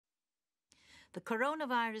the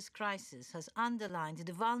coronavirus crisis has underlined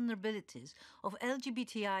the vulnerabilities of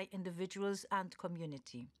LGBTI individuals and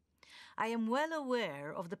community. I am well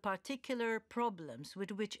aware of the particular problems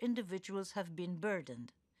with which individuals have been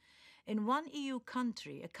burdened. In one EU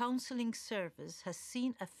country, a counselling service has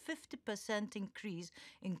seen a 50% increase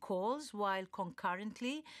in calls, while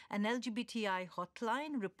concurrently an LGBTI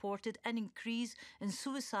hotline reported an increase in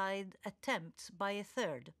suicide attempts by a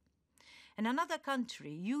third. In another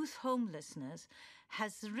country, youth homelessness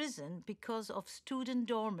has risen because of student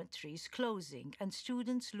dormitories closing and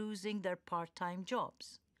students losing their part-time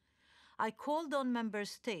jobs. I called on member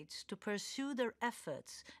states to pursue their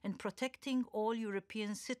efforts in protecting all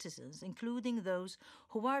European citizens, including those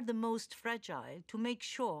who are the most fragile, to make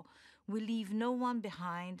sure we leave no one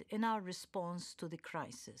behind in our response to the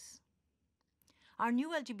crisis. Our new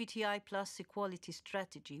LGBTI plus equality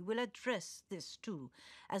strategy will address this too,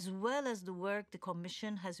 as well as the work the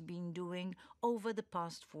Commission has been doing over the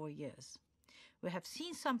past 4 years. We have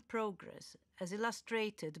seen some progress, as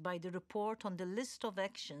illustrated by the report on the list of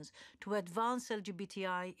actions to advance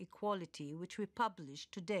LGBTI equality, which we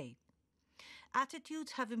published today.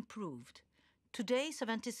 Attitudes have improved. Today,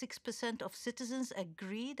 76% of citizens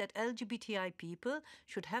agree that LGBTI people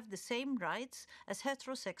should have the same rights as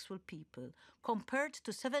heterosexual people, compared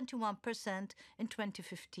to 71% in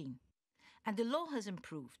 2015. And the law has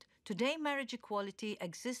improved. Today, marriage equality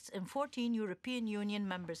exists in 14 European Union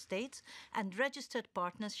member states, and registered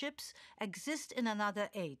partnerships exist in another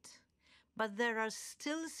 8. But there are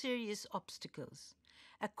still serious obstacles.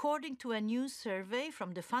 According to a new survey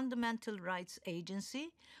from the Fundamental Rights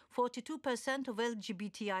Agency, 42% of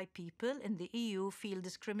LGBTI people in the EU feel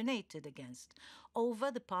discriminated against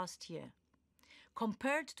over the past year,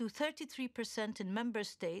 compared to 33% in member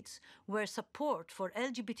states where support for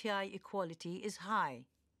LGBTI equality is high.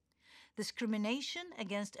 Discrimination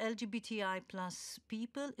against LGBTI plus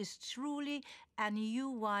people is truly an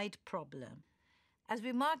EU-wide problem. As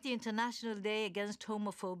we mark the International Day Against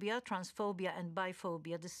Homophobia, Transphobia and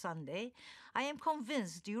Biphobia this Sunday, I am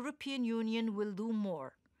convinced the European Union will do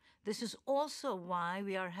more. This is also why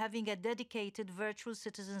we are having a dedicated virtual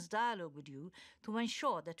citizens dialogue with you to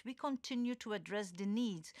ensure that we continue to address the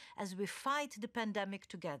needs as we fight the pandemic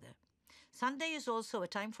together. Sunday is also a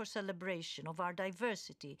time for celebration of our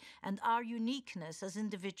diversity and our uniqueness as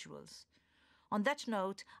individuals. On that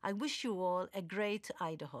note, I wish you all a great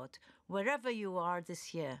IDAHO, wherever you are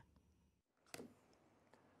this year.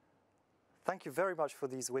 Thank you very much for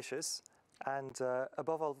these wishes. And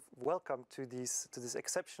above all, welcome to this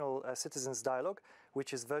exceptional citizens dialogue,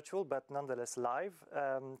 which is virtual but nonetheless live,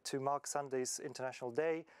 to mark Sunday's International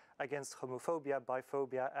Day Against Homophobia,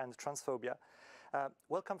 Biphobia and Transphobia.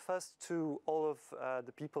 Welcome first to all of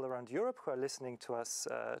the people around Europe who are listening to us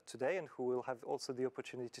today and who will have also the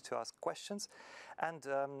opportunity to ask questions. And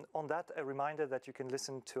on that, a reminder that you can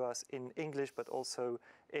listen to us in English, but also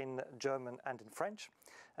in German and in French.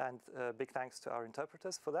 And big thanks to our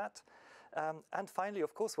interpreters for that. And finally,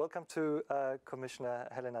 of course, welcome to Commissioner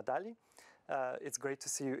Helena Dalli. It's great to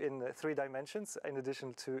see you in 3 dimensions, in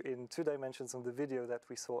addition to in 2 dimensions on the video that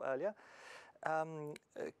we saw earlier.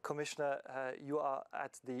 Commissioner, you are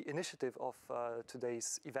at the initiative of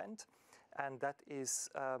today's event, and that is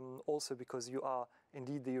also because you are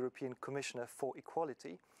indeed the European Commissioner for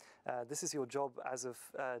Equality. This is your job as of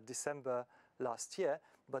December last year,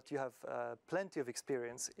 but you have plenty of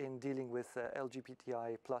experience in dealing with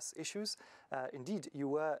LGBTI plus issues. Indeed, you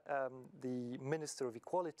were the Minister of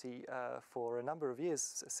Equality for a number of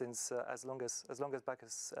years, since as long as back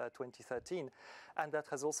as 2013, and that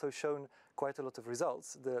has also shown quite a lot of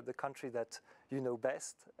results. The country that you know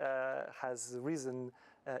best has risen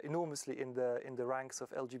enormously in the ranks of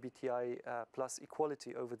LGBTI plus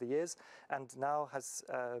equality over the years, and now has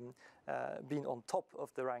been on top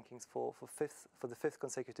of the rankings for the 5th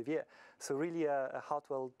consecutive year. So really a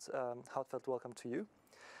heartfelt welcome to you.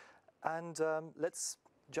 And let's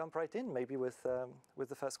jump right in, maybe with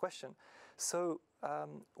the first question. So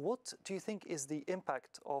what do you think is the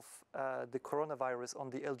impact of the coronavirus on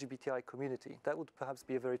the LGBTI community? That would perhaps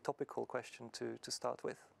be a very topical question to start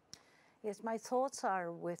with. Yes, my thoughts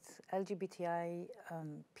are with LGBTI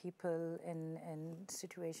people in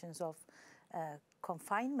situations of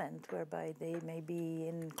confinement, whereby they may be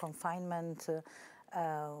in confinement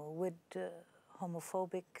with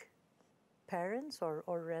homophobic parents or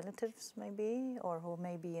relatives maybe, or who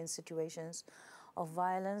may be in situations of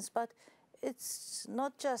violence. But it's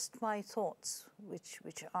not just my thoughts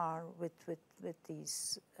which are with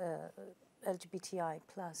these LGBTI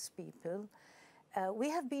plus people. We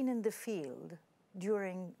have been in the field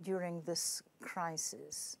during this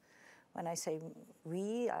crisis. when I say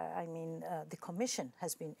we, I mean the Commission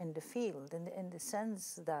has been in the field in the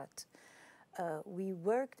sense that we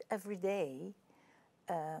worked every day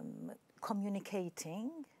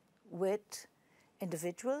communicating with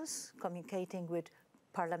individuals, communicating with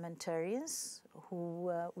parliamentarians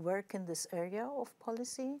who work in this area of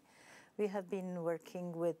policy. We have been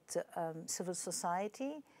working with civil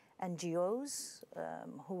society, NGOs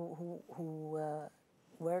who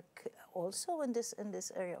work also in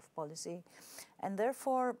this area of policy, and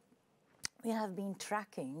therefore we have been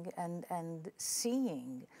tracking and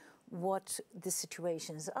seeing what the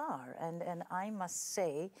situations are. And I must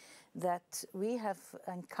say that we have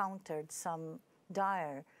encountered some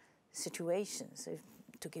dire situations.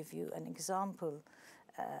 To give you an example,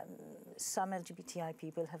 some LGBTI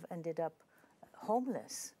people have ended up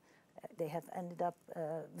homeless. They have ended up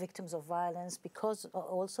victims of violence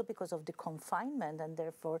also because of the confinement, and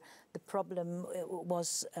therefore the problem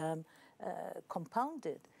was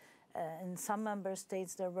compounded. In some member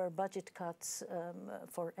states, there were budget cuts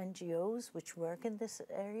for NGOs which work in this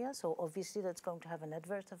area. So obviously, that's going to have an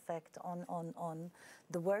adverse effect on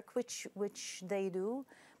the work which they do.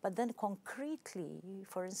 But then concretely,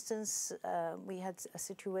 for instance, we had a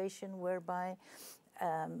situation whereby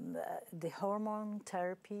the hormone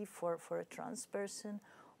therapy for a trans person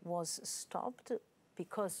was stopped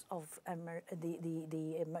because of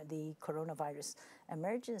the coronavirus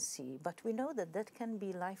emergency. But we know that that can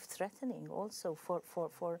be life-threatening also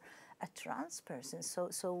for a trans person.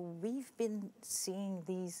 So we've been seeing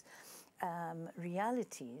these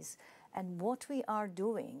realities. And what we are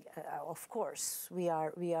doing, of course, we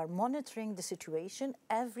are monitoring the situation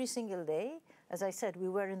every single day. As I said, we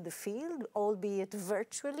were in the field, albeit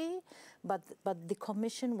virtually, but the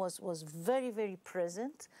Commission was very, very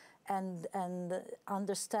present and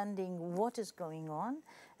understanding what is going on.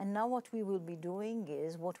 And now what we will be doing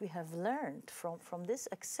is what we have learned from this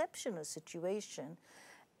exceptional situation.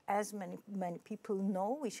 As many people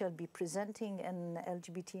know, we shall be presenting an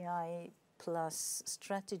LGBTI plus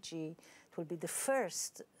strategy. It will be the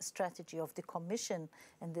first strategy of the Commission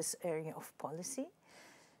in this area of policy.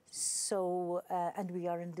 So, and we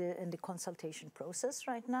are in the consultation process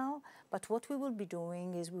right now. But what we will be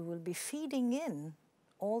doing is we will be feeding in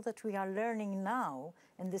all that we are learning now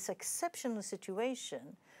in this exceptional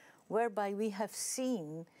situation, whereby we have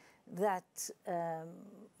seen that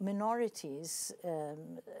minorities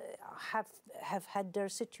have had their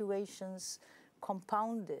situations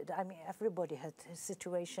compounded. I mean, everybody had a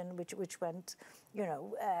situation which went, you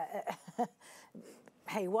know,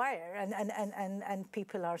 haywire, and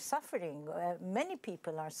people are suffering. Many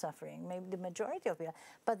people are suffering, maybe the majority of it.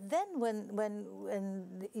 But then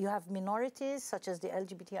when you have minorities, such as the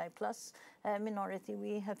LGBTI plus minority,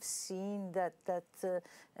 we have seen that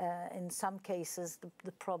in some cases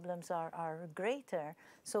the problems are greater.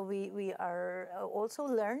 So we are also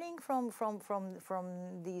learning from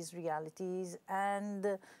these realities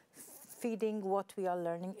and feeding what we are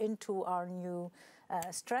learning into our new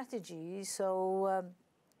strategy. So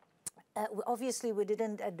obviously we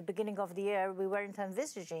didn't, at the beginning of the year, we weren't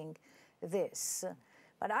envisaging this.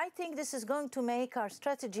 But I think this is going to make our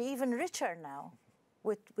strategy even richer now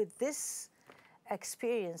with this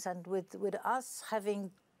experience and with us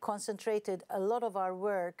having concentrated a lot of our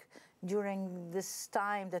work during this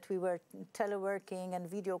time that we were teleworking and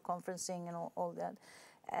video conferencing and all that.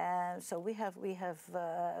 So we have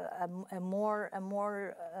a more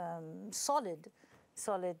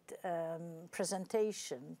solid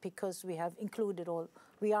presentation because we are including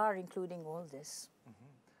all this. Mm-hmm.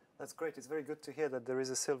 That's great. It's very good to hear that there is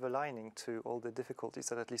a silver lining to all the difficulties,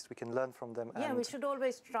 that at least we can learn from them. Yeah, we should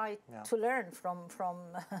always try to learn from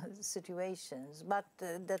situations, but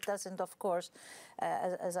that doesn't, of course,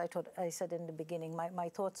 as I said in the beginning, my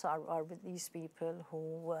thoughts are with these people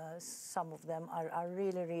who, some of them are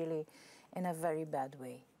really, really in a very bad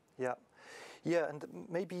way. Yeah. Yeah, and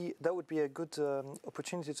maybe that would be a good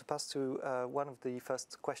opportunity to pass to one of the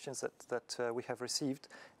first questions that we have received.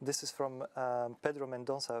 This is from Pedro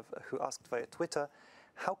Mendonça, who asked via Twitter,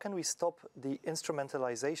 how can we stop the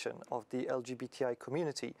instrumentalization of the LGBTI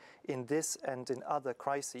community in this and in other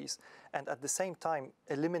crises, and at the same time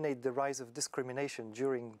eliminate the rise of discrimination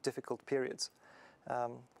during difficult periods?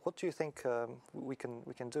 What do you think we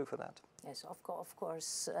can do for that? Yes, of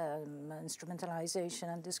course,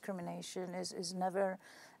 instrumentalization and discrimination is never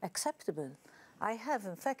acceptable. I have,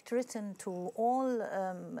 in fact, written to all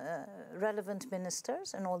relevant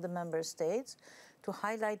ministers in all the member states to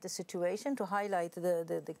highlight the situation, to highlight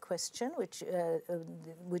the question which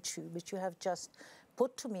you have just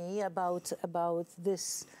put to me about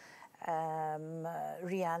this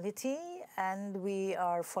reality, and we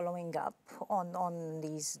are following up on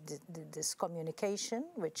this communication,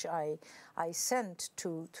 which I sent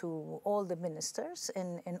to all the ministers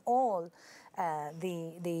in all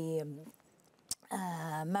the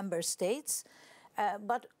member states.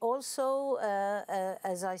 But also,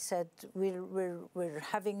 as I said, we're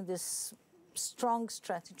having this strong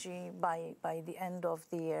strategy by the end of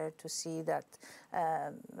the year to see that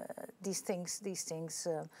these things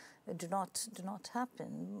do not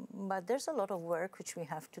happen. But there's a lot of work which we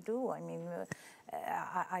have to do. I mean,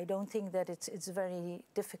 I don't think that it's very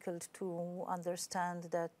difficult to understand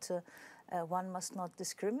that one must not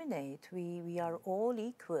discriminate. We are all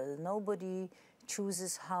equal. Nobody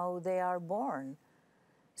chooses how they are born.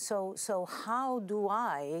 So how do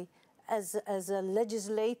I, as a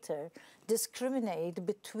legislator, discriminate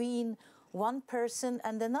between one person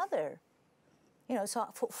and another? You know, so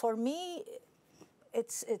for me,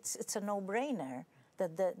 it's a no-brainer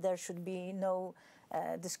that there should be no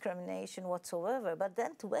discrimination whatsoever. But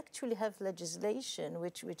then to actually have legislation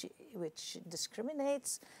which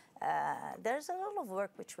discriminates, there's a lot of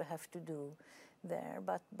work which we have to do there.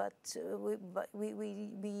 But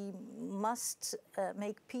we must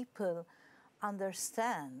make people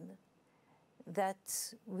understand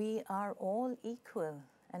that we are all equal,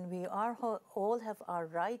 and we are all have our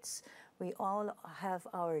rights. We all have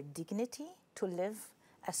our dignity to live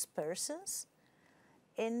as persons.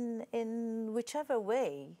 In whichever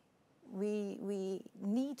way we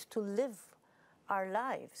need to live our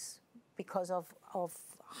lives because of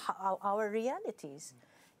our realities.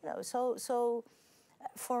 You know, so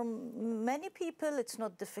for many people it's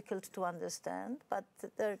not difficult to understand, but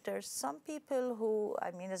there's some people who,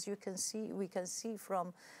 I mean, as you can see, we can see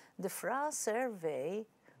from the FRA survey,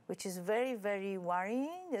 which is very, very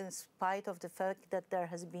worrying in spite of the fact that there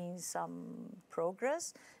has been some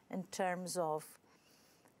progress in terms of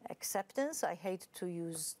acceptance. I hate to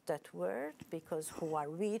use that word because who are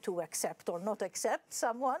we to accept or not accept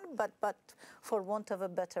someone, but for want of a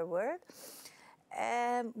better word.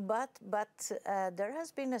 But there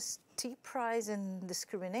has been a steep rise in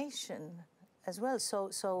discrimination as well.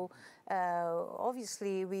 So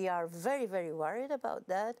obviously we are very, very worried about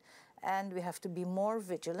that, and we have to be more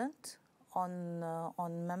vigilant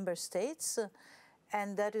on member states.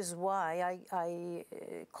 And that is why I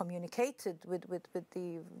communicated with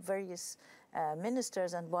the various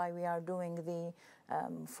ministers, and why we are doing the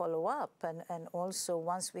follow-up. And also,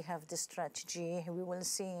 once we have the strategy, we will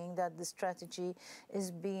see that the strategy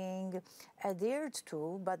is being adhered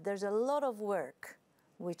to. But there's a lot of work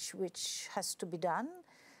which has to be done.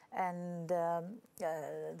 And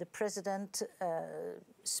the President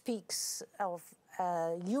speaks of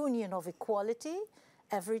a union of equality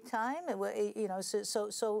every time, you know.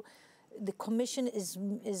 So the Commission is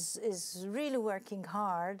really working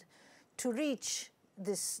hard to reach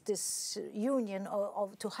this union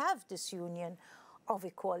to have this union of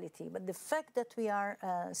equality. But the fact that we are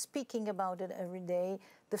speaking about it every day,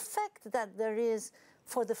 the fact that there is,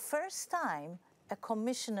 for the first time, a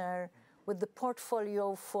commissioner with the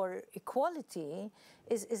portfolio for equality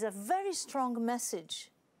is a very strong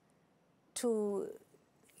message to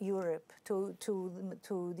Europe, to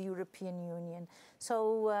the European Union.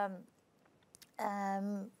 So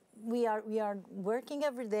we are working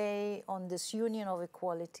every day on this union of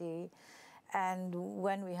equality, and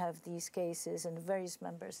when we have these cases in various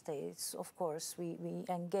member states, of course we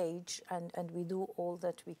engage and we do all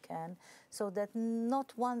that we can so that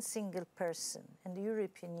not one single person in the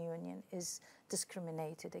European Union is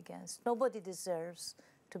discriminated against. Nobody deserves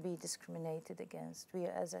to be discriminated against. We,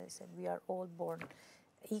 as I said, we are all born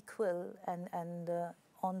equal, and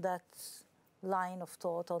on that line of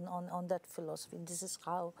thought, on that philosophy, this is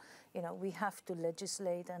how, you know, we have to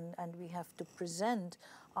legislate, and we have to present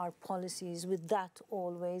our policies with that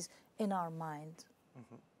always in our mind.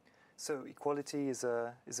 Mm-hmm. So equality is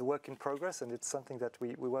a work in progress, and it's something that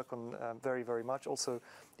we work on very, very much, also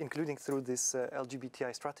including through this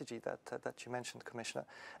LGBTI strategy that you mentioned, Commissioner.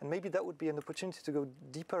 And maybe that would be an opportunity to go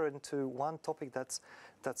deeper into one topic that's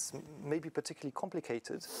maybe particularly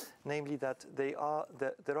complicated, namely that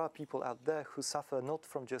there are people out there who suffer not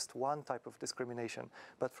from just one type of discrimination,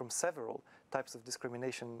 but from several types of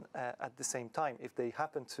discrimination at the same time, if they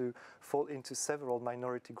happen to fall into several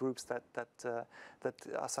minority groups that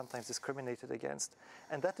are sometimes discriminated against.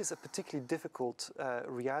 And that is a particularly difficult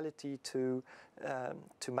reality to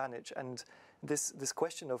manage. And this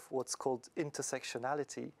question of what's called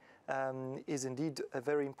intersectionality is indeed a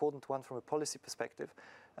very important one from a policy perspective.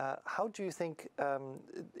 How do you think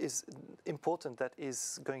is important that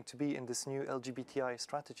is going to be in this new LGBTI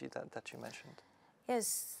strategy that you mentioned?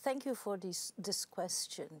 Yes, thank you for this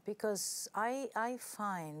question, because I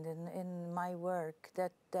find in my work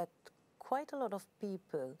that quite a lot of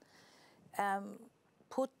people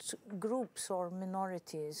put groups or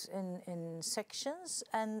minorities in sections,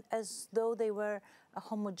 and as though they were a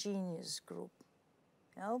homogeneous group,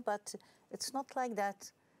 you know, but it's not like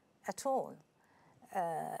that at all.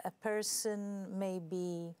 A person may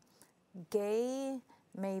be gay,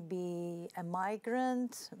 may be a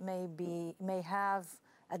migrant, may have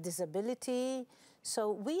a disability.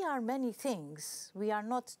 So we are many things. We are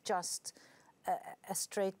not just a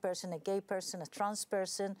straight person, a gay person, a trans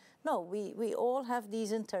person. No, we all have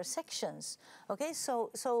these intersections. Okay,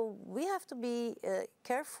 so we have to be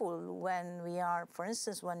careful when we are, for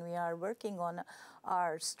instance, when we are working on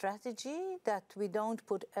our strategy, that we don't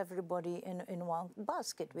put everybody in one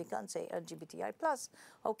basket. We can't say LGBTI plus.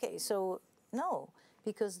 Okay, so no,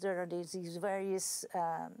 because there are these various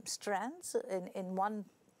strands in one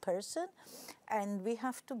person, and we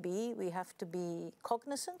have to be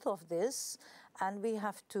cognizant of this, and we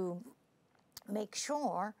have to make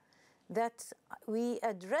sure that we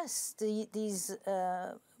address these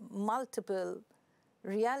multiple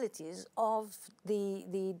realities of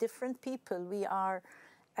the different people we are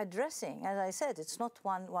addressing. As I said, it's not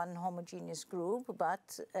one homogeneous group,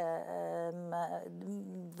 but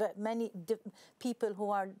many people who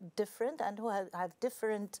are different and who have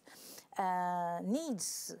different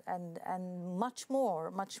needs and much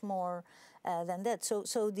more than that.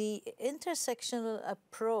 So the intersectional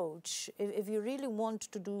approach, if you really want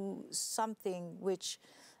to do something which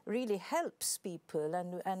really helps people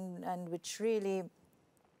and which really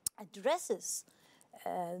addresses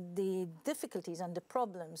the difficulties and the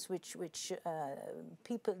problems which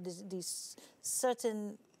people, these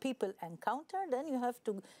certain people encounter, then you have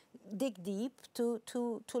to dig deep to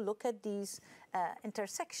look at these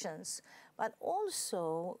intersections. But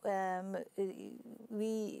also, the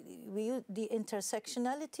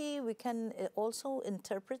intersectionality, we can also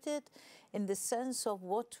interpret it in the sense of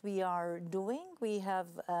what we are doing. We have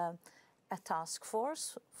a task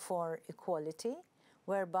force for equality,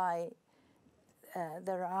 whereby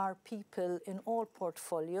there are people in all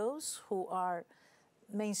portfolios who are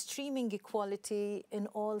mainstreaming equality in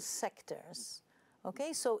all sectors.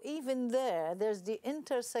 Okay, so even there's the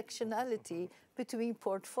intersectionality between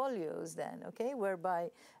portfolios then, okay,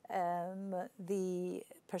 whereby the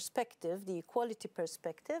perspective, the equality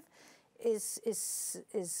perspective, is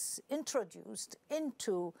introduced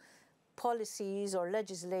into policies or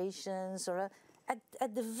legislations or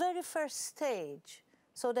at the very first stage,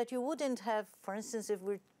 so that you wouldn't have, for instance, if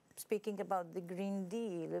we're speaking about the Green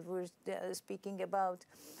Deal, if we're speaking about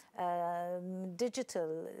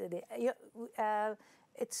digital,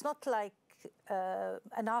 it's not like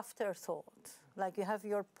an afterthought. Like you have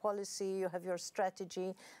your policy, you have your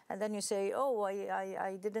strategy, and then you say, oh,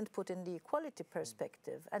 I didn't put in the equality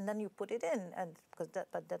perspective, and then you put it in, and but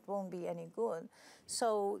that won't be any good.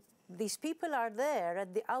 So these people are there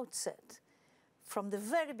at the outset, from the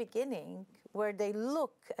very beginning, where they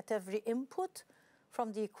look at every input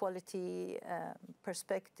from the equality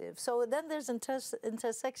perspective. So then there's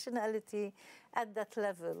intersectionality at that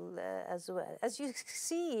level as well. As you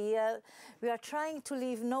see, we are trying to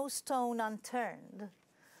leave no stone unturned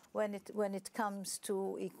when it comes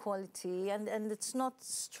to equality, and it's not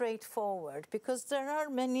straightforward, because there are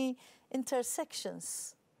many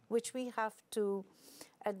intersections which we have to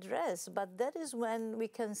address. But that is when we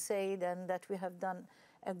can say then that we have done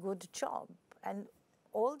a good job. And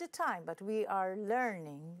all the time, but we are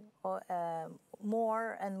learning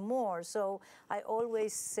more and more. So I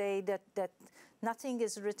always say that nothing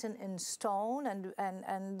is written in stone,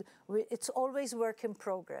 and it's always work in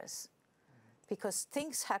progress, because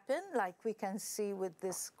things happen, like we can see with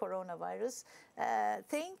this coronavirus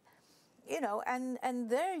thing, you know, and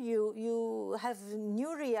there you have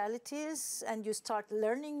new realities, and you start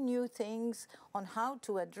learning new things on how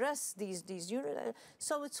to address these new.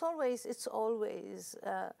 So it's always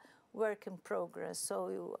work in progress.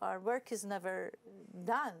 So our work is never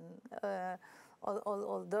done,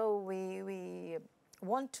 although we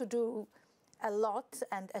want to do a lot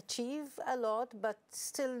and achieve a lot, but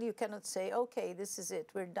still you cannot say, okay, this is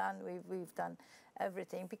it, we're done, we've done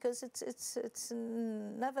everything, because it's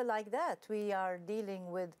never like that. We are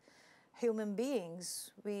dealing with human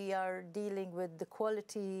beings. We are dealing with the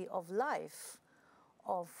quality of life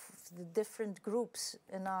of the different groups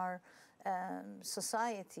in our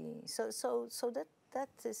society. So that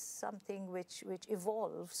is something which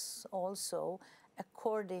evolves also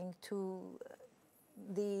according to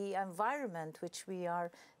the environment which we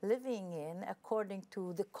are living in, according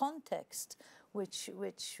to the context which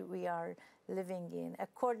we are living in,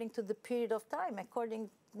 according to the period of time, according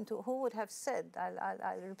to who would have said,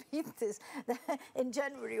 I'll repeat this, in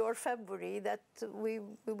January or February, that we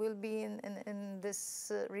will be in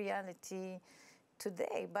this reality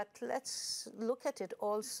today. But let's look at it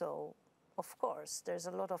also. Of course, there's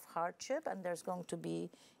a lot of hardship, and there's going to be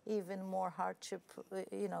even more hardship,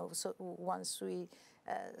 so once we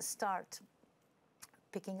start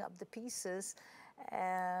picking up the pieces.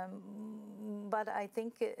 But I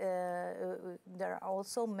think there are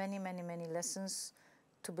also many lessons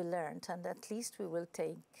to be learned, and at least we will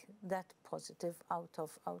take that positive out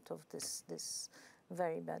of this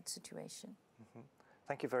very bad situation. Mm-hmm.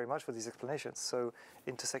 Thank you very much for these explanations. So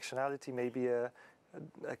intersectionality may be a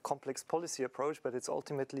complex policy approach, but it's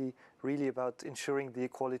ultimately really about ensuring the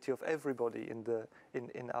equality of everybody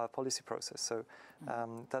in our policy process. So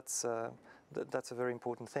that's a very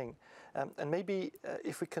important thing. And maybe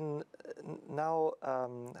if we can now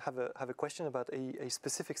have a question about a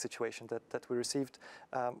specific situation that we received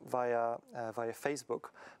via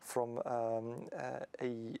Facebook from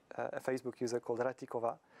a Facebook user called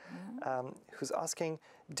Ratikova, who's asking,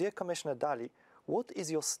 "Dear Commissioner Dalli, what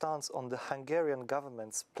is your stance on the Hungarian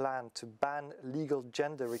government's plan to ban legal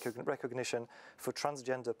gender recognition for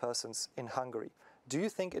transgender persons in Hungary? Do you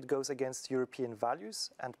think it goes against European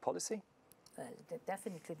values and policy?" It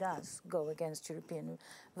definitely does go against European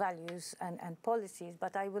values and policies,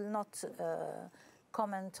 but I will not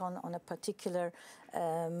comment on a particular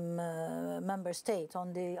member state,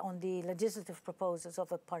 on the legislative proposals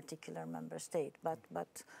of a particular member state.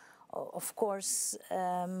 But of course,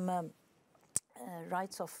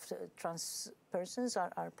 rights of trans persons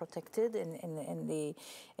are protected in the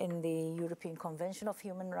European Convention of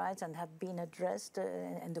Human Rights and have been addressed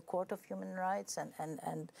in the Court of Human Rights,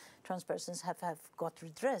 and trans persons have got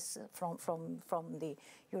redress from the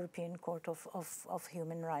European Court of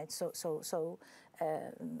Human Rights. So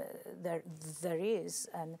there is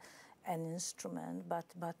an instrument, but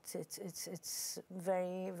it's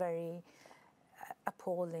very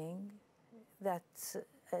appalling that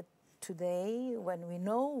today, when we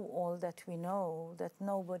know all that we know, that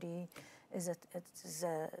nobody is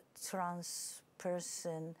a trans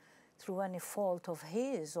person through any fault of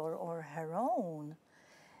his or her own,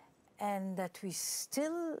 and that we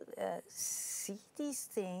still see these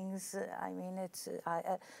things. I mean,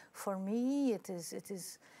 for me, it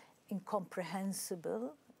is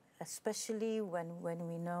incomprehensible, especially when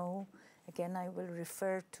we know. Again, I will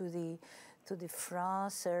refer to the FRA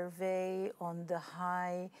survey on the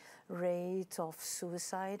high rate of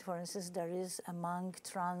suicide, for instance, there is among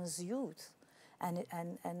trans youth. And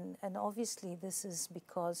obviously this is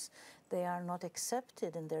because they are not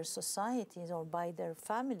accepted in their societies or by their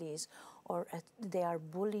families, or they are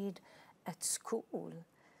bullied at school.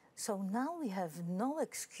 So now we have no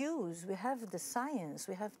excuse. We have the science,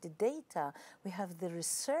 we have the data, we have the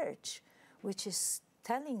research, which is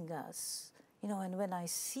telling us, and when I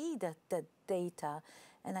see that data,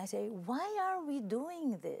 and I say, why are we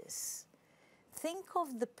doing this? Think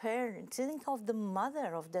of the parent, think of the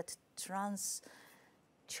mother of that trans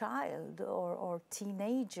child or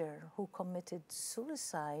teenager who committed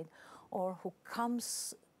suicide, or who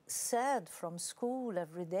comes sad from school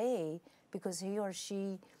every day because he or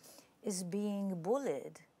she is being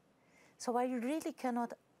bullied. So I really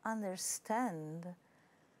cannot understand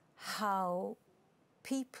how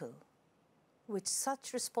people with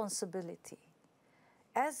such responsibility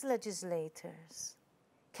as legislators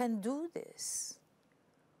can do this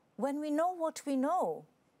when we know what we know.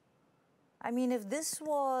 I mean, if this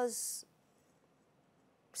was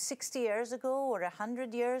 60 years ago or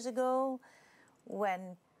 100 years ago,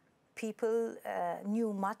 when people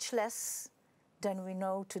knew much less than we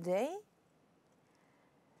know today,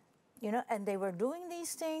 and they were doing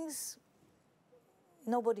these things,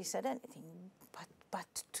 nobody said anything.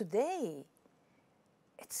 But today,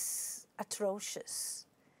 it's atrocious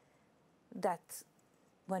that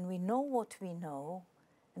when we know what we know,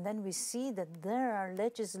 and then we see that there are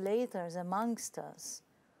legislators amongst us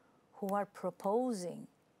who are proposing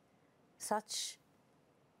such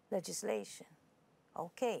legislation.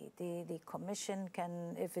 Okay, the Commission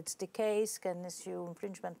can, if it's the case, can issue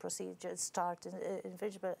infringement procedures, start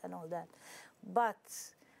infringement and all that.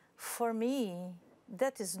 But for me,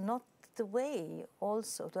 that is not the way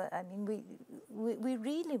also. I mean, we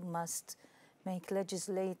really must make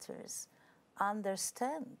legislators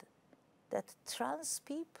understand that trans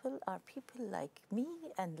people are people like me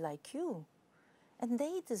and like you, and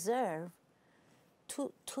they deserve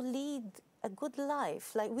to lead a good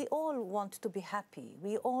life. Like, we all want to be happy.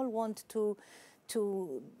 We all want to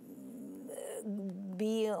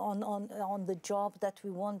be on the job that we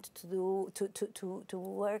want to do, to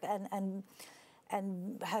work and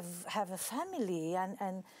have a family,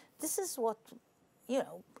 and this is what, you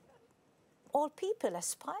know, all people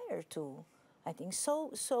aspire to, I think.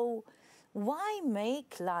 So why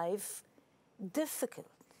make life difficult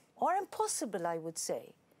or impossible, I would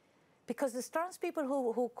say? Because the trans people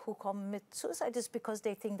who commit suicide is because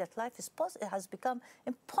they think that life has become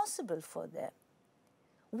impossible for them.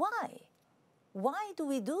 Why? Why do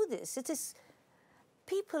we do this? It is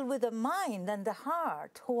people with a mind and a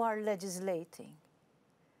heart who are legislating.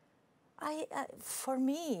 For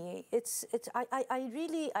me, I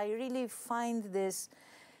really find this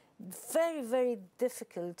very, very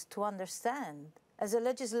difficult to understand as a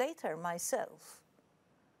legislator myself.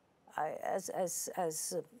 As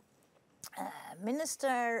a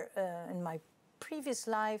minister in my previous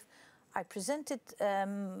life, I presented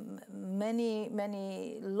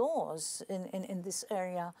many laws in this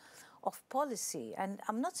area of policy, and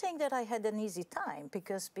I'm not saying that I had an easy time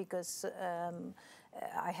because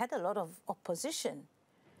I had a lot of opposition,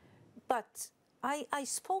 but I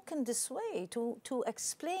spoke in this way to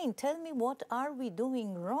explain, tell me what are we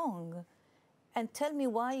doing wrong, and tell me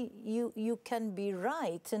why you can be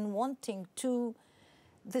right in wanting to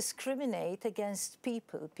discriminate against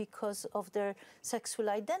people because of their sexual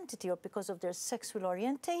identity or because of their sexual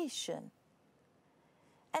orientation.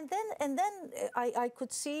 And then I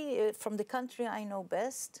could see from the country I know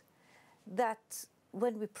best that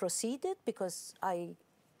when we proceeded, because I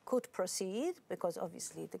could proceed, because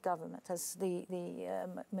obviously the government has the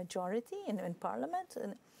majority in Parliament,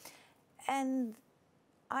 and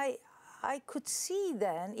I could see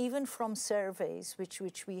then, even from surveys which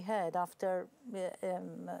we had after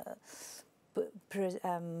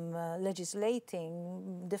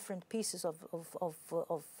legislating different pieces of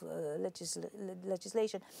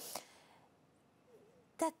legislation,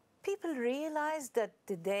 that people realized that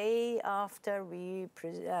the day after we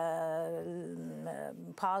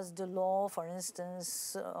passed the law, for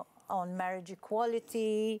instance, on marriage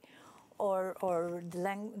equality, or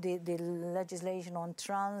the legislation on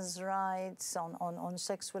trans rights, on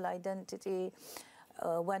sexual identity,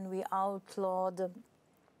 when we outlawed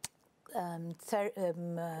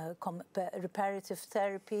reparative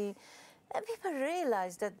therapy, and people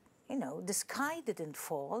realized that, you know, the sky didn't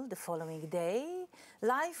fall the following day.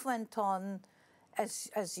 Life went on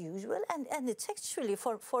as usual, and it's actually,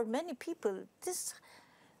 for many people, this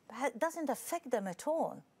doesn't affect them at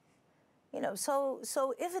all. You know, so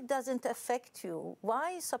if it doesn't affect you,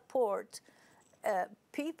 why support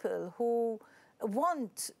people who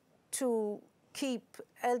want to keep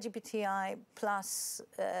LGBTI plus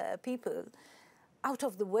people out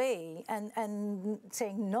of the way and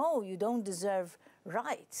saying, no, you don't deserve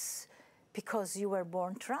rights because you were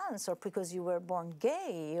born trans, or because you were born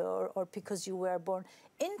gay, or because you were born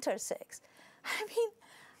intersex? I mean,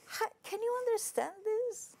 can you understand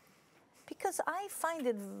this? Because I find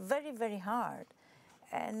it very, very hard,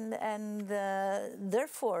 and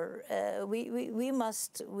therefore we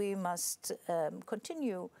must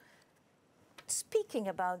continue speaking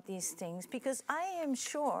about these things, because I am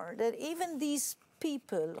sure that even these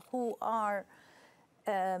people who are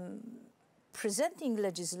presenting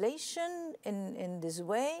legislation in this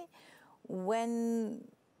way, when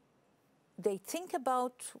they think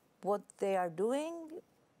about what they are doing,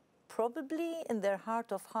 probably in their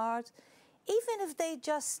heart of hearts, even if they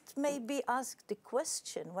just maybe ask the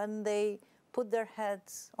question when they put their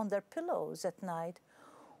heads on their pillows at night,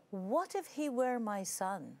 what if he were my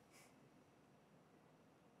son?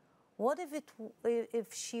 What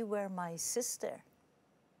if she were my sister?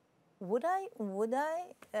 Would I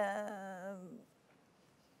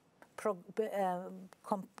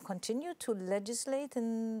continue to legislate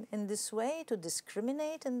in this way, to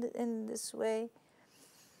discriminate in this way?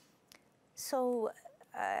 So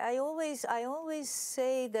I always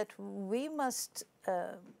say that we must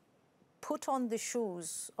put on the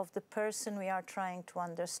shoes of the person we are trying to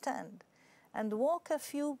understand and walk a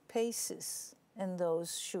few paces in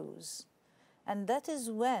those shoes. And that is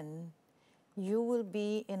when you will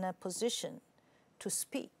be in a position to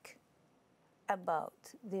speak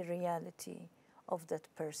about the reality of that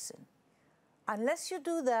person. Unless you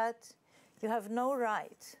do that, you have no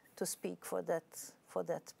right to speak for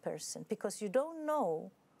that person, because you don't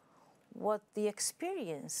know what the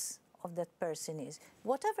experience of that person is.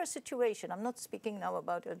 Whatever situation, I'm not speaking now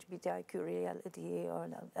about LGBTIQ reality or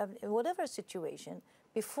whatever situation,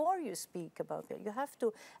 before you speak about it, you have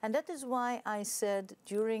to, and that is why I said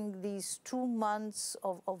during these 2 months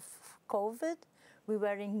of COVID, we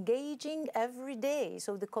were engaging every day.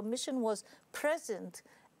 So the Commission was present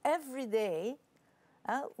every day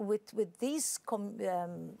with these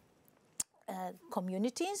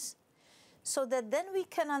communities, so that then we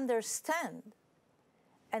can understand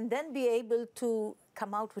and then be able to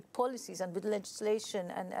come out with policies and with legislation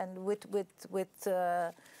and with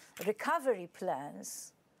recovery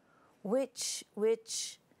plans which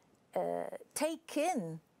take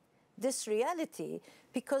in this reality,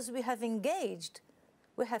 because we have engaged,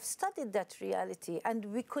 we have studied that reality, and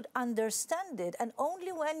we could understand it. And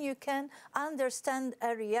only when you can understand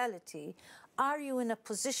a reality are you in a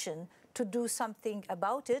position to do something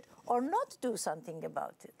about it or not do something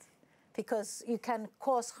about it. Because you can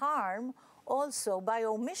cause harm also by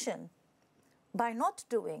omission, by not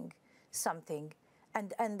doing something.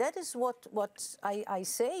 And that is what I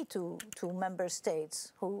say to member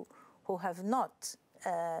states who have not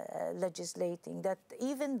legislating, that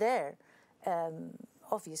even there,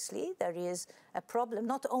 obviously, there is a problem,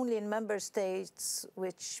 not only in member states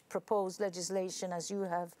which propose legislation, as you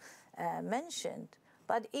have mentioned,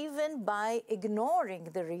 but even by ignoring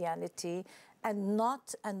the reality and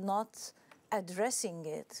not addressing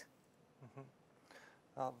it.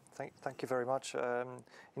 Thank you very much.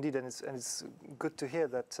 Indeed, and it's good to hear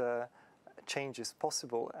that change is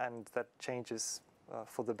possible, and that change is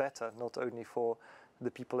for the better, not only for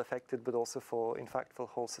the people affected, but also for, in fact, for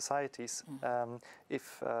whole societies,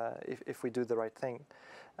 if we do the right thing.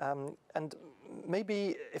 And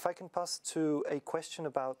maybe if I can pass to a question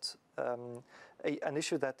about an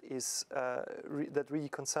issue that is that really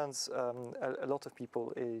concerns a lot of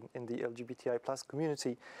people in the LGBTI+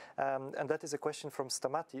 community, and that is a question from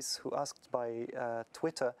Stamatis, who asked by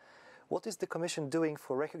Twitter, what is the Commission doing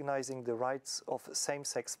for recognizing the rights of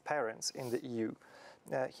same-sex parents in the EU?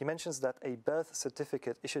 He mentions that a birth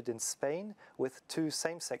certificate issued in Spain with 2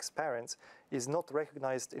 same-sex parents is not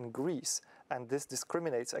recognized in Greece, and this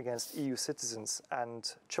discriminates against EU citizens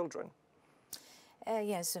and children.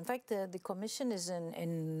 Yes, in fact, the Commission is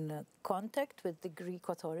in contact with the Greek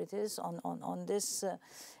authorities on this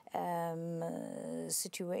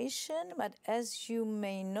situation. But as you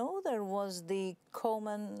may know, there was the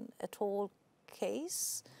Coman et al.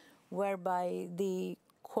 Case, whereby the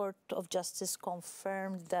Court of Justice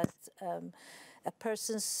confirmed that a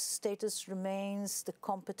person's status remains the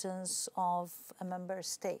competence of a member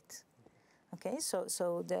state. Okay,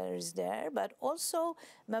 so there is there, but also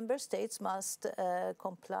member states must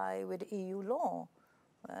comply with EU law.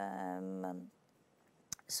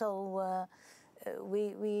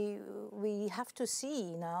 We have to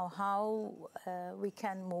see now how we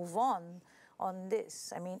can move on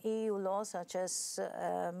this. I mean, EU laws such as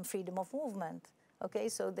freedom of movement. Okay,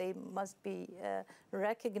 so they must be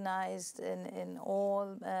recognized in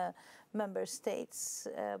all member states,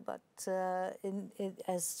 but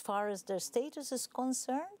as far as their status is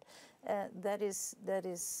concerned, that is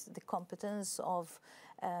the competence of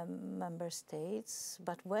member states.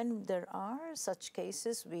 But when there are such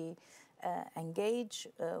cases, we engage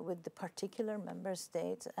with the particular member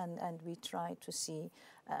state, and we try to see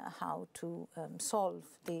how to solve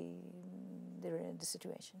the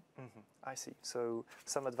situation. I see. So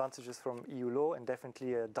some advantages from EU law, and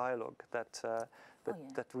definitely a dialogue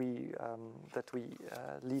that we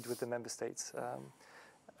lead with the member states.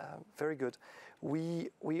 Very good.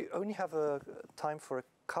 We only have time for a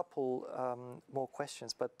couple more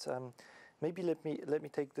questions, but maybe let me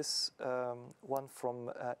take this one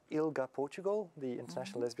from ILGA Portugal, the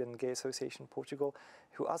International Lesbian and Gay Association Portugal,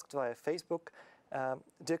 who asked via Facebook,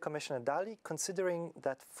 Dear Commissioner Dalli, considering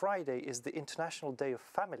that Friday is the International Day of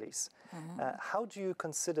Families, how do you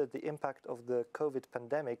consider the impact of the COVID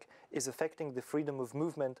pandemic is affecting the freedom of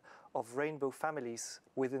movement of rainbow families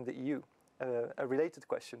within the EU? A related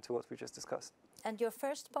question to what we just discussed. And your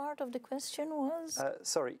first part of the question was?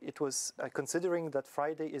 Sorry, it was considering that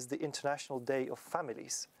Friday is the International Day of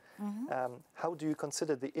Families. How do you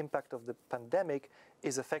consider the impact of the pandemic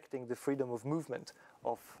is affecting the freedom of movement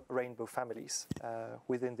of rainbow families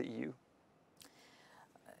within the EU?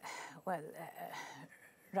 Well,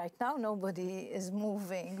 right now nobody is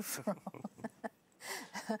moving from...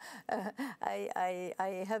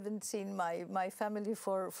 I haven't seen my family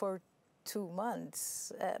for 2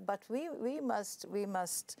 months, but we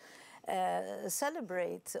must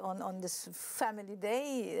celebrate on this Family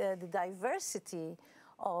Day the diversity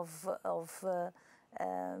of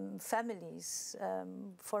families.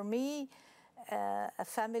 For me, a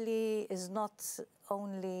family is not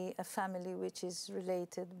only a family which is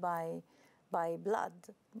related by blood,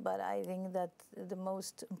 but I think that the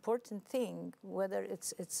most important thing, whether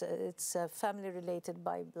it's a family related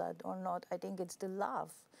by blood or not, I think it's the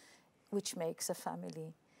love which makes a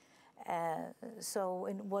family. So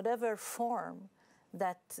in whatever form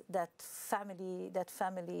that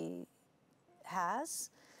family has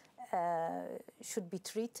should be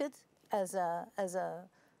treated as a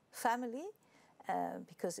family,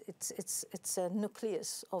 because it's a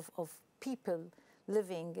nucleus of people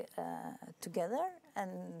living together,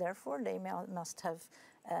 and therefore they must have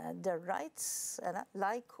their rights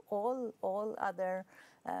like all other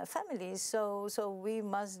families. So we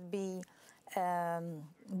must be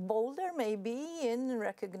bolder maybe in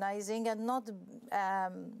recognizing and not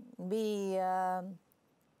be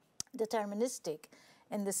deterministic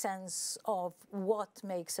in the sense of what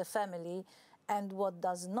makes a family and what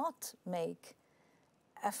does not make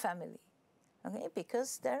a family. Okay,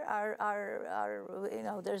 because there are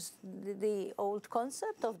there's the old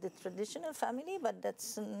concept of the traditional family, but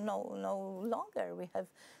that's no longer. We have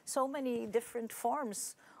so many different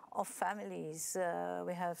forms of families.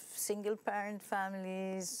 We have single-parent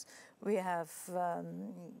families. We have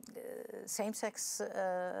same-sex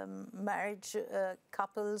marriage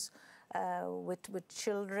couples with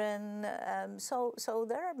children. So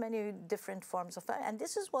there are many different forms of family, and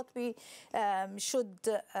this is what we should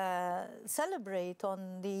celebrate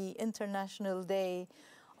on the International Day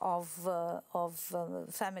of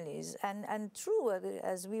families. And true,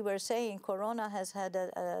 as we were saying, Corona has had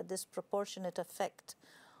a disproportionate effect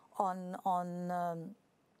on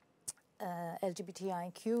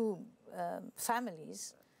LGBTIQ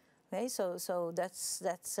families. Okay, so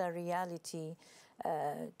that's a reality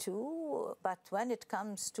too. But when it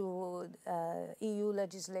comes to EU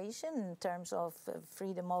legislation in terms of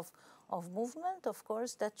freedom of movement, of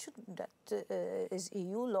course, that is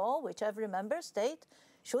EU law, which every member state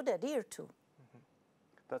should adhere to.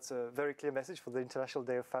 That's a very clear message for the International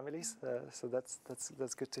Day of Families. So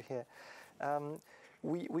that's good to hear.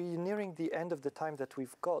 We're nearing the end of the time that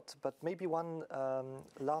we've got, but maybe one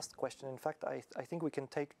last question. In fact, I think we can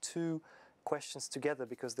take two questions together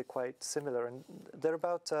because they're quite similar, and they're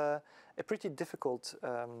about a pretty difficult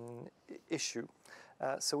issue.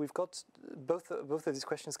 So we've got both of these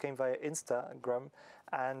questions came via Instagram,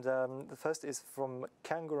 and the first is from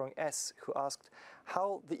Kangurong S, who asked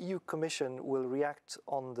how the EU Commission will react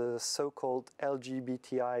on the so-called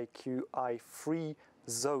LGBTIQI-free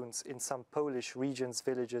zones in some Polish regions,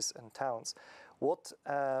 villages and towns. What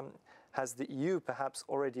has the EU perhaps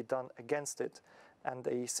already done against it? And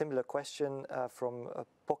a similar question from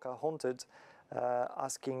Poca Haunted,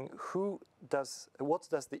 asking what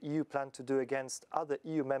does the EU plan to do against other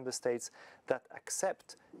EU member states that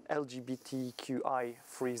accept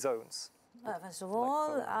LGBTQI-free zones? First of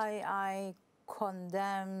all, I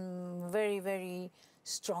condemn very, very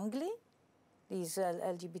strongly these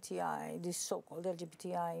these so-called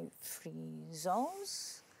LGBTI-free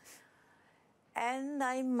zones. And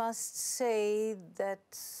I must say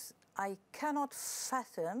that I cannot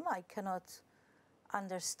fathom, I cannot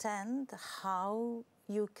understand how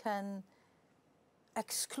you can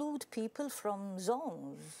exclude people from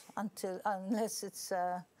zones unless it's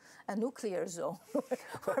a nuclear zone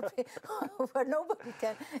where nobody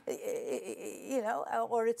can,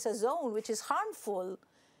 or it's a zone which is harmful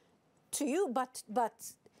to you, but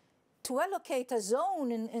to allocate a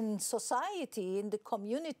zone in society, in the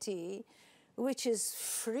community, which is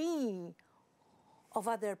free of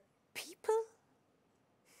other people,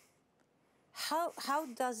 how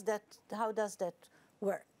does that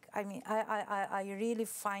work? I mean, I really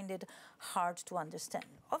find it hard to understand.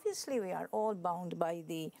 Obviously, we are all bound by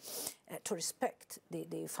to respect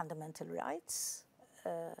the fundamental rights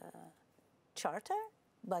charter,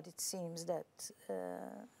 but it seems that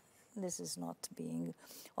this is not being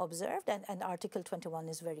observed, and Article 21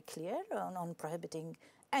 is very clear on prohibiting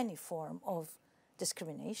any form of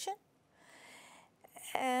discrimination.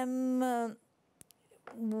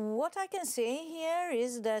 What I can say here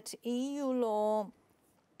is that EU law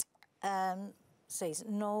says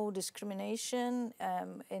no discrimination.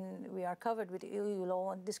 We are covered with EU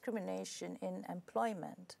law on discrimination in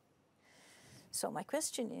employment. So my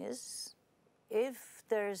question is, if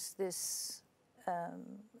there's this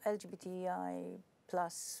LGBTI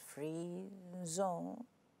plus free zone,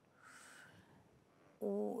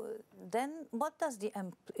 then what does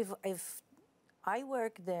if I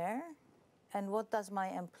work there, and what does my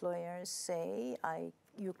employer say?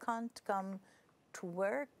 You can't come to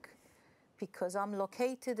work because I'm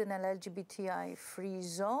located in an LGBTI free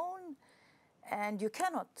zone, and you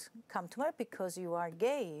cannot come to work because you are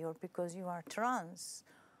gay or because you are trans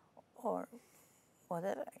or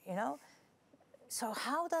whatever, So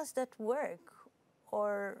how does that work?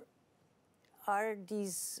 Or are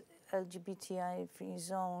these LGBTI free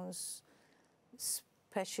zones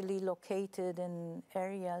specially located in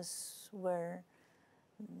areas where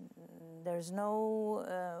There's no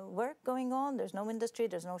work going on, there's no industry,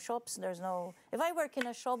 there's no shops, there's no... If I work in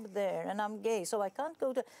a shop there and I'm gay, so I can't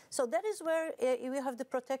go to... So that is where we have the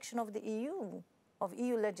protection of the EU, of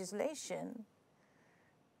EU legislation,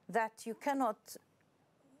 that you cannot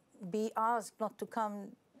be asked not to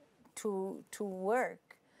come to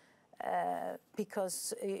work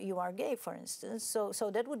because you are gay, for instance.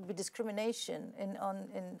 So that would be discrimination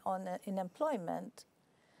in employment.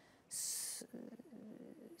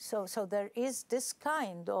 So there is this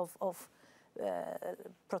kind of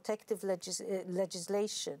protective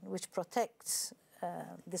legislation which protects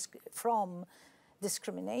from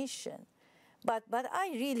discrimination. But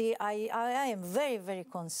I am very, very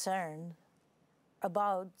concerned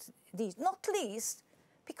about these, not least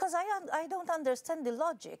because I don't understand the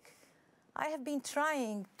logic. I have been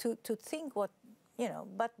trying to think what, you know,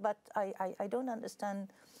 but I don't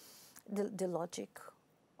understand the logic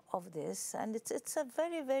of this, and it's a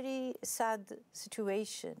very, very sad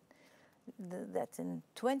situation that in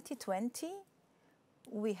 2020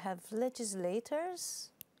 we have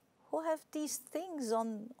legislators who have these things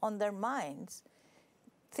on their minds,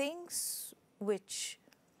 things which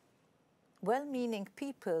well-meaning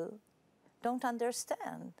people don't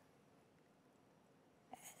understand.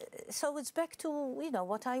 So it's back to, you know,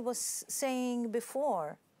 what I was saying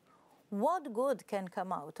before. What good can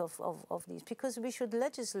come out of these? Because we should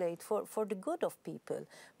legislate for the good of people.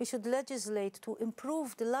 We should legislate to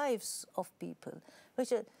improve the lives of people.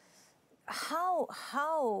 How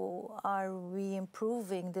are we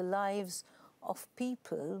improving the lives of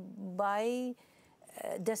people by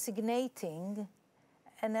designating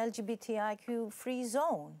an LGBTIQ-free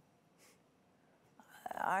zone?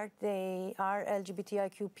 Are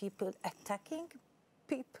LGBTIQ people attacking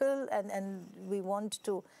people, and we want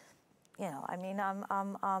to, you know, I mean,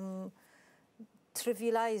 I'm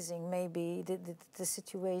trivializing maybe the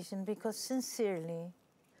situation, because sincerely,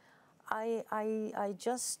 I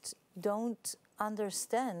just don't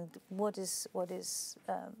understand what is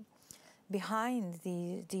behind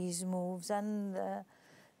these moves, and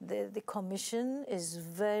the Commission is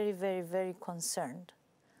very, very, very concerned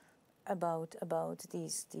about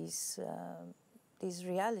these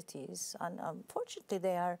realities, and unfortunately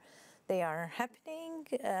they are happening.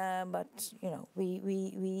 But you know,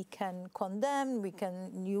 we can condemn, we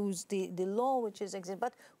can use the law which is existing,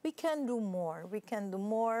 but we can do more. We can do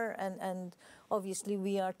more, and obviously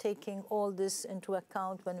we are taking all this into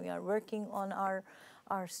account when we are working on our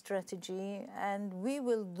strategy, and we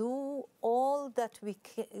will do all that we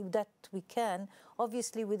can,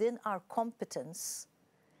 obviously within our competence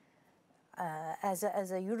as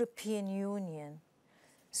a European Union,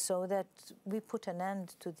 so that we put an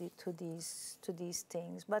end to these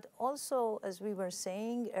things. But also, as we were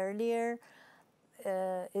saying earlier,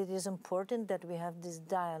 it is important that we have this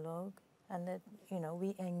dialogue, and that, you know,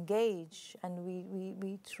 we engage, and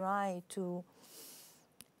we try to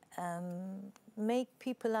make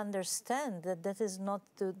people understand that that is not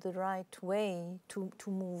the right way to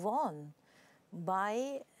move on,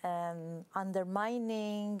 by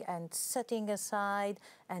undermining and setting aside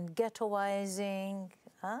and ghettoizing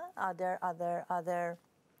other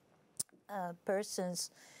persons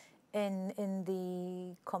in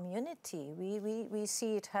the community. We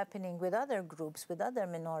see it happening with other groups, with other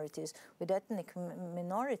minorities, with ethnic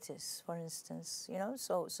minorities, for instance. You know,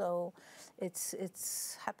 so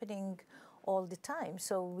it's happening all the time.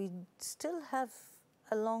 So we still have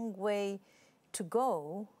a long way to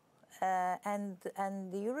go. And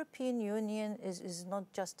the European Union is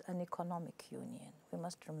not just an economic union. We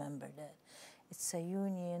must remember that. It's a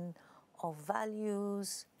union of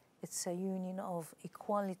values, it's a union of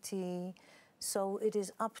equality. So it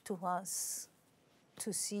is up to us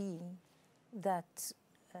to see that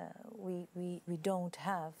we don't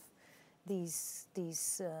have these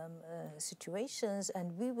situations,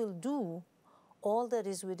 and we will do all that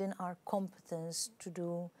is within our competence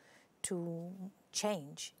to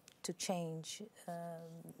change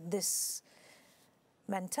this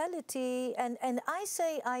mentality. And I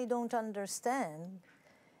say I don't understand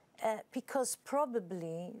because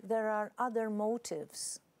probably there are other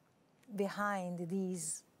motives behind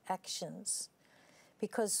these actions.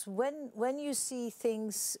 Because when you see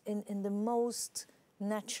things in the most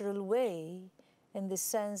natural way, in the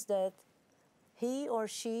sense that he or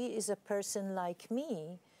she is a person like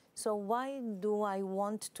me, so why do I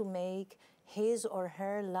want to make his or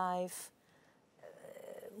her life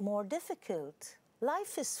more difficult?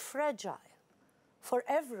 Life is fragile for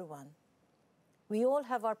everyone. We all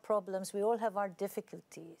have our problems, we all have our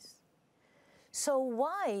difficulties. So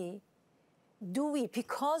why do we,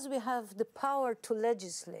 because we have the power to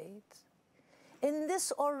legislate, in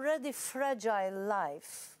this already fragile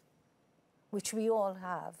life, which we all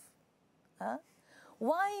have,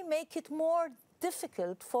 why make it more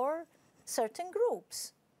difficult for certain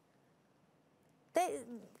groups?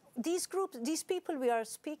 These groups, these people we are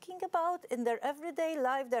speaking about, in their everyday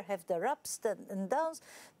life, they have their ups and downs.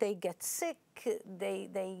 They get sick, they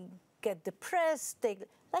get depressed,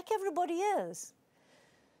 like everybody else.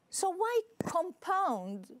 So why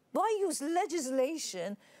use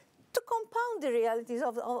legislation to compound the realities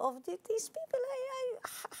of these people?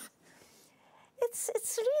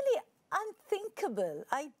 It's really unthinkable.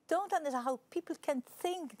 I don't understand how people can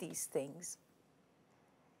think these things.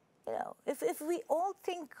 You know, if we all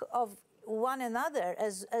think of one another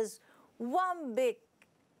as one big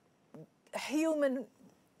human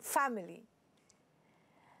family,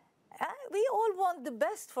 we all want the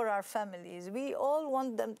best for our families. We all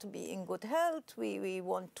want them to be in good health. We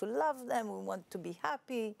want to love them. We want to be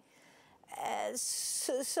happy.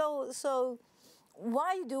 So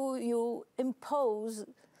why do you impose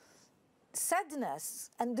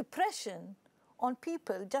sadness and depression on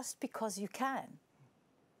people just because you can?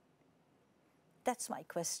 That's my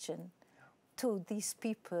question to these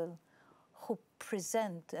people who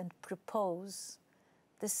present and propose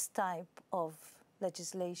this type of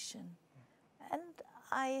legislation. And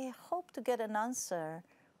I hope to get an answer,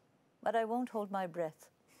 but I won't hold my breath.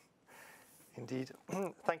 Indeed.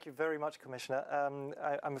 Thank you very much, Commissioner.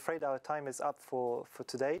 I'm afraid our time is up for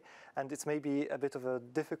today, and it's maybe a bit of a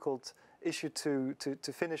difficult issue to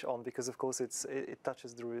finish on, because of course it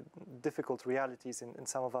touches the difficult realities in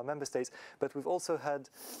some of our member states. But we've also had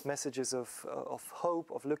messages of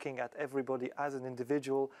hope, of looking at everybody as an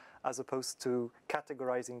individual, as opposed to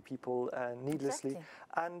categorizing people needlessly.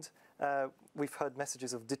 Exactly. And we've heard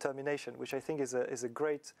messages of determination, which I think is a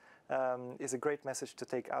great message to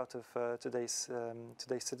take out of today's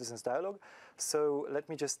Citizens Dialogue. So let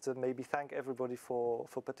me just maybe thank everybody for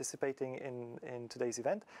participating in today's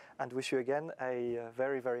event, and wish you again a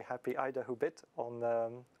very, very happy IDAHO bit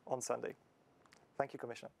on Sunday. Thank you,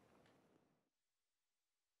 Commissioner.